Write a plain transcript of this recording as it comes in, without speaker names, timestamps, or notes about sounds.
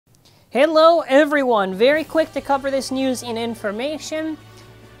Hello everyone, very quick to cover this news and information,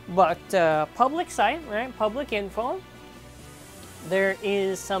 but public site, right, public info, there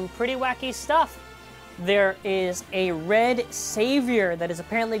is some pretty wacky stuff. There is a red savior that is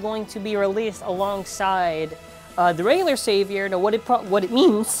apparently going to be released alongside the regular savior. Now what it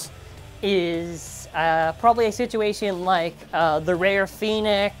means is probably a situation like the rare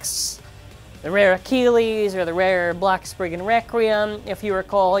Phoenix, the rare Achilles, or the rare Black Spriggan Requiem. If you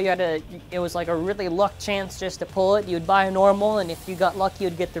recall, it was like a really luck chance just to pull it. You'd buy a normal, and if you got lucky,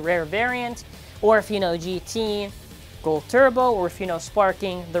 you'd get the rare variant. Or if you know GT, Gold Turbo, or if you know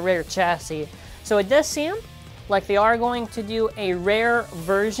Sparking, the rare chassis. So it does seem like they are going to do a rare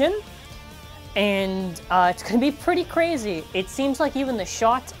version, and it's going to be pretty crazy. It seems like even the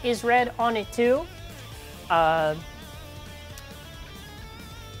shot is red on it too.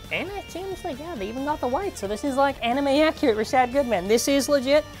 And it seems like, yeah, they even got the white. So this is like anime accurate Rashad Goodman. This is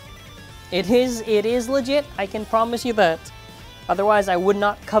legit. It is legit. I can promise you that. Otherwise, I would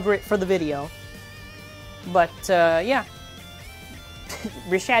not cover it for the video. But, yeah.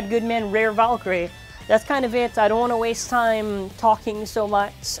 Rashad Goodman, rare Valkyrie. That's kind of it. I don't want to waste time talking so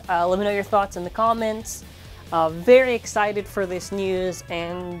much. Let me know your thoughts in the comments. Very excited for this news,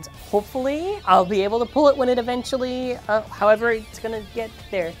 and hopefully I'll be able to pull it when it eventually, however it's gonna get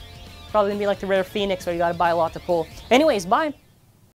there. Probably gonna be like the rare Phoenix, where you gotta buy a lot to pull. Anyways, bye!